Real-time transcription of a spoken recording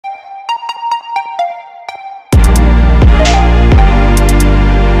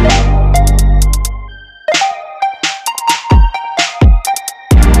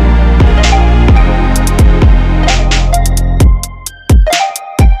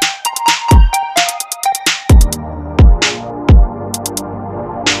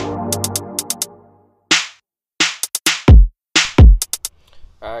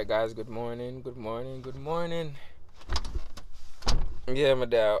Guys, good morning, good morning, good morning. Yeah, I'm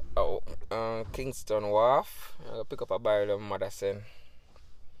there Kingston Wharf. I gotta pick up a barrel of medicine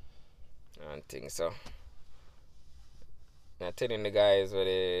and things. So I'm telling the guys what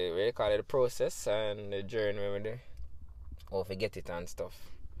they call it, the process and the journey when they how to get it and stuff.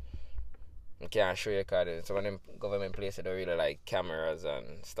 I can't show you because some of them government places don't really like cameras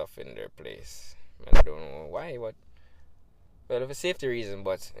and stuff in their place. And I don't know why, but well, for safety reason,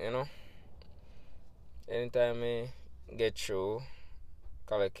 but anytime I get through,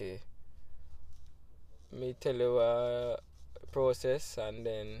 okay, me tell you process and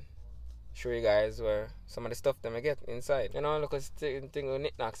then show you guys where some of the stuff that I get inside. Look at thing with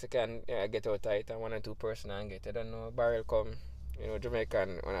knickknacks you can get out tight and 1 or 2 person and get. I don't know, barrel come,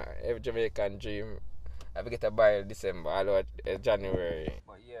 Jamaican, every Jamaican dream. I get a barrel December, although January.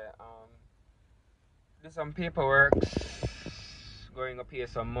 But yeah, do some paperwork, going up here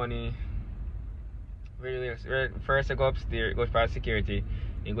some money. Really, first I go upstairs, go for security,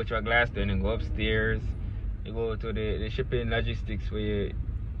 you go to a glass door, and go upstairs, you go to the shipping logistics where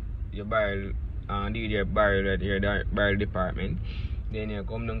you barrel do your barrel at your barrel department. Then you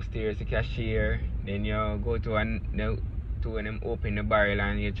come downstairs to cashier, then you go to and them open the barrel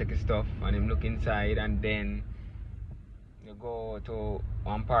and you check the stuff and them look inside, and then you go to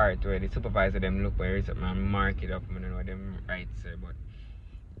one part where the supervisor them look where it's something and mark it up. I don't know what them rights say, but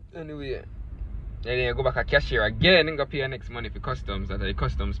anyway. And then you go back to cashier again and go pay your next money for customs, that are the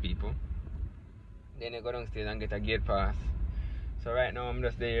customs people. Then you go downstairs and get a gate pass. So right now I'm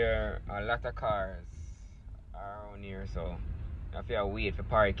just there, a lot of cars around here, so I have to wait for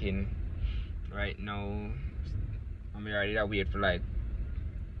parking. Right now, I'm already wait for like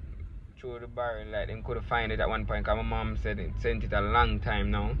through the barrel, like them couldn't find it at one point because my mom said it sent it a long time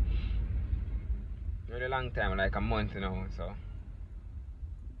now. Really long time, like a month now, so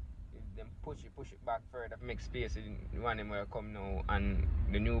push it back further to make space in one of them will come now and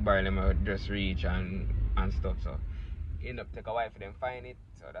the new barrel them will just reach and stuff. So end up take a while for them find it.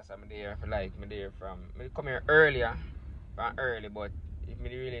 So that's why I'm there for like me come here earlier but if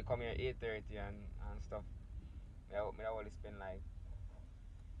me really come here 8:30 and stuff, me only spend like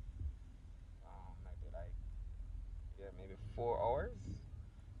maybe 4 hours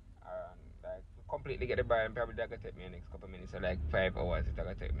and like completely get the barrel and probably that could take me the next couple of minutes, so like 5 hours it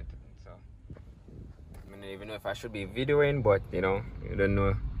gonna take me so I don't even know if I should be videoing, but you don't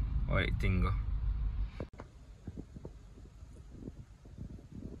know how it thing go.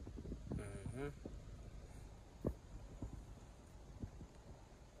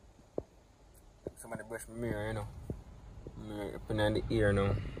 Somebody brush my mirror, mirror up in the ear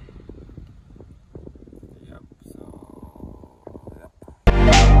now. Yep, so yep.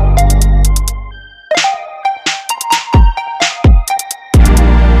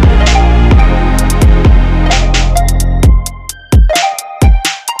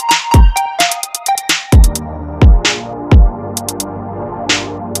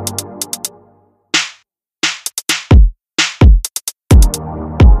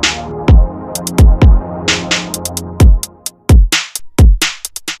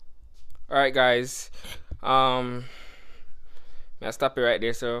 Alright guys, I stop it right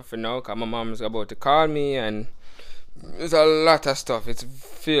there so for now because my mom's about to call me and there's a lot of stuff. It's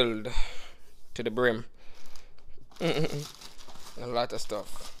filled to the brim. A lot of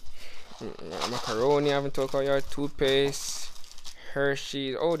stuff. Macaroni, I haven't talked about your toothpaste,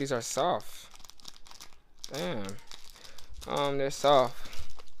 Hershey's. Oh, these are soft. Damn. They're soft.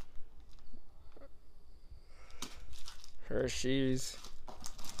 Hershey's.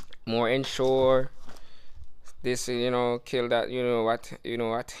 More Ensure. This kill that, you know what.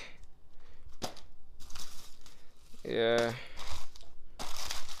 Yeah.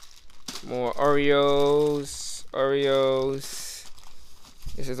 More Oreos.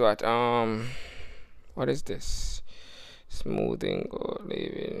 This is what what is this? Smoothing or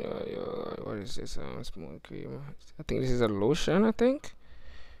leaving what is this? Smooth cream. I think this is a lotion, I think.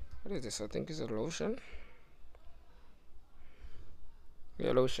 What is this? I think it's a lotion.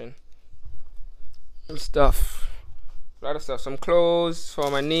 Yeah, lotion. Some stuff. A lot of stuff. Some clothes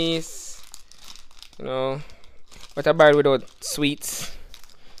for my niece. But I buy it without sweets.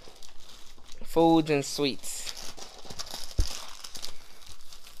 Foods and sweets.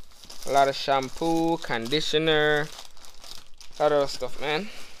 A lot of shampoo, conditioner. A lot of stuff, man.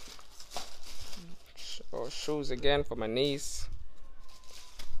 Shoes again for my niece.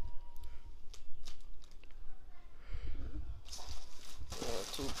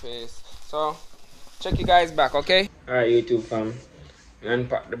 Toothpaste. So check you guys back, okay? Alright, YouTube fam.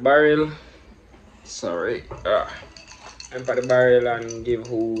 Unpack the barrel. Sorry. empty the barrel and give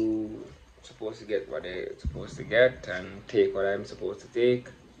who supposed to get what they're supposed to get and take what I'm supposed to take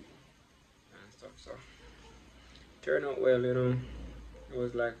and stuff. So turned out well, you know. It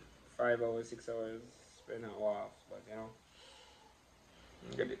was like 5 hours, 6 hours spent at Wharf, but you know,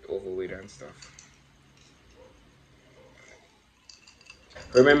 get it over with and stuff.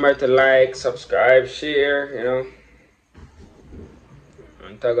 Remember to like, subscribe, share, you know,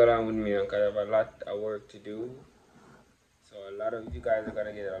 and tag along with me because I have a lot of work to do. So a lot of you guys are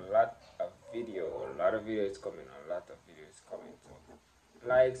gonna get a lot of videos coming, So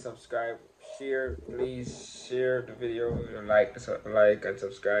like, subscribe, share, please share the video, like and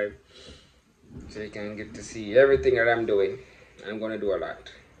subscribe, so you can get to see everything that I'm doing. I'm gonna do a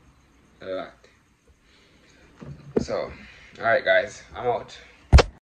lot. So, alright guys, I'm out.